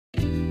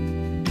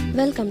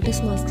Welcome to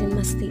small screen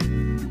మస్తీ.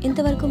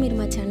 ఇంతవరకు మీరు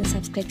మా ఛానల్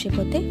సబ్స్క్రైబ్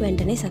చేయకపోతే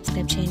వెంటనే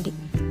సబ్స్క్రైబ్ చేయండి.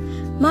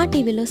 మా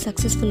టీవీలో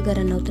సక్సెస్ఫుల్గా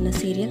రన్ అవుతున్న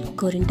సీరియల్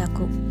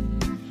గోరింటాకు.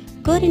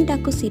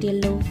 గోరింటాకు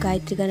సీరియల్లో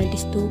గాయత్రిగా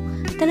నటిస్తూ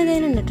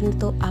తనదైన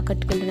నటనతో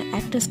ఆకట్టుకుంటున్న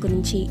యాక్ట్రెస్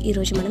గురించి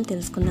ఈరోజు మనం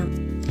తెలుసుకుందాం.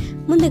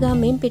 ముందుగా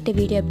మేము పెట్టే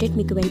వీడియో అప్డేట్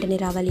మీకు వెంటనే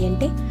రావాలి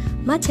అంటే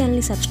మా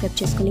ఛానల్ని సబ్స్క్రైబ్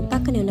చేసుకుని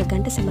పక్కనే ఉన్న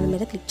గంట సింబల్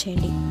మీద క్లిక్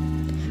చేయండి.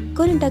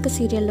 గోరింటాకు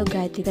సీరియల్లో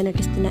గాయత్రిగా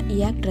నటిస్తున్న ఈ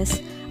యాక్ట్రెస్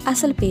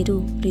అసలు పేరు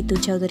రితు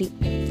చౌదరి.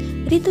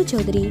 రితు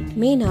చౌదరి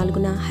మే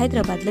 4న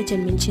హైదరాబాద్లో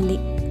జన్మించింది.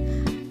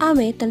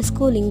 ఆమె తన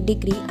స్కూలింగ్,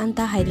 డిగ్రీ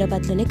అంతా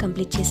హైదరాబాద్లోనే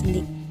కంప్లీట్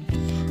చేసింది.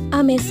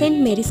 ఆమె సెయింట్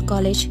మేరీస్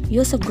కాలేజ్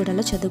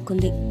యూసఫ్గూడలో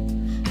చదువుకుంది.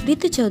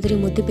 రితు చౌదరి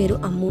ముద్దు పేరు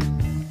అమ్ము.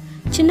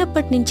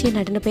 చిన్నప్పటి నుంచి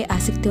నటనపై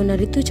ఆసక్తి ఉన్న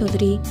రితు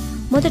చౌదరి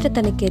మొదట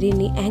తన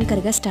కెరీర్ని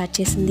యాంకర్గా స్టార్ట్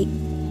చేసింది.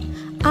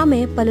 ఆమె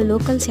పలు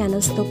లోకల్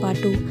ఛానల్స్తో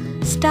పాటు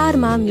స్టార్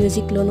మా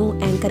మ్యూజిక్లోనూ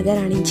యాంకర్గా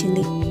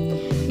రాణించింది.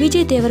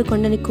 విజయ్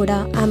దేవరకొండని కూడా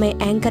ఆమె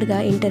యాంకర్గా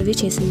ఇంటర్వ్యూ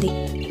చేసింది.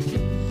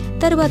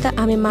 తరువాత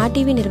ఆమె మా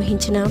టీవీ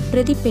నిర్వహించిన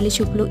ప్రతి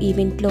పెళ్లిచూపులు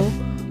ఈవెంట్లో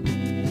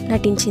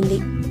నటించింది.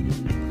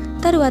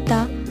 తరువాత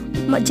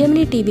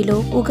జెమినీ టీవీలో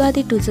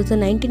ఉగాది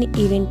 2019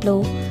 ఈవెంట్లో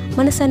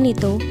మన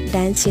సన్నీతో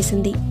డ్యాన్స్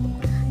చేసింది.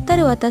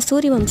 తరువాత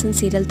సూర్యవంశం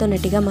సీరియల్తో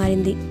నటిగా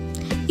మారింది.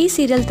 ఈ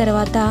సీరియల్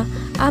తర్వాత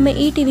ఆమె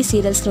ఈటీవీ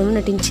సీరియల్స్లోనూ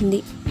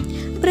నటించింది.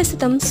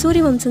 ప్రస్తుతం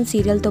సూర్యవంశం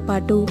సీరియల్తో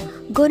పాటు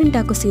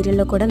గోరింటాకు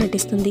సీరియల్లో కూడా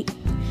నటిస్తుంది.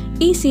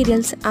 ఈ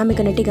సీరియల్స్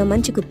ఆమెకు నటిగా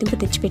మంచి గుర్తింపు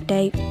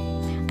తెచ్చిపెట్టాయి.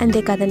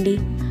 అంతేకాదండి,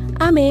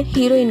 ఆమె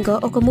హీరోయిన్గా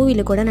ఒక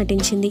మూవీలో కూడా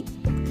నటించింది.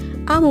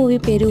 ఆ మూవీ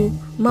పేరు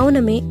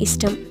మౌనమే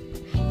ఇష్టం.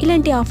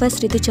 ఇలాంటి ఆఫర్స్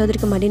రితు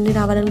చౌదరికి మరిన్ని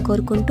రావాలని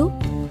కోరుకుంటూ,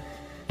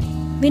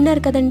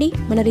 విన్నారు కదండి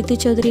మన రితు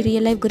చౌదరి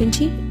రియల్ లైఫ్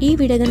గురించి. ఈ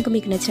వీడియో కనుక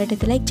మీకు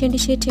నచ్చినట్లయితే లైక్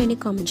చేయండి, షేర్ చేయండి,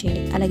 కామెంట్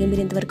చేయండి. అలాగే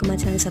మీరు ఇంతవరకు మా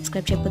ఛానల్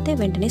సబ్స్క్రైబ్ చేయకపోతే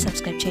వెంటనే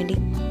సబ్స్క్రైబ్ చేయండి.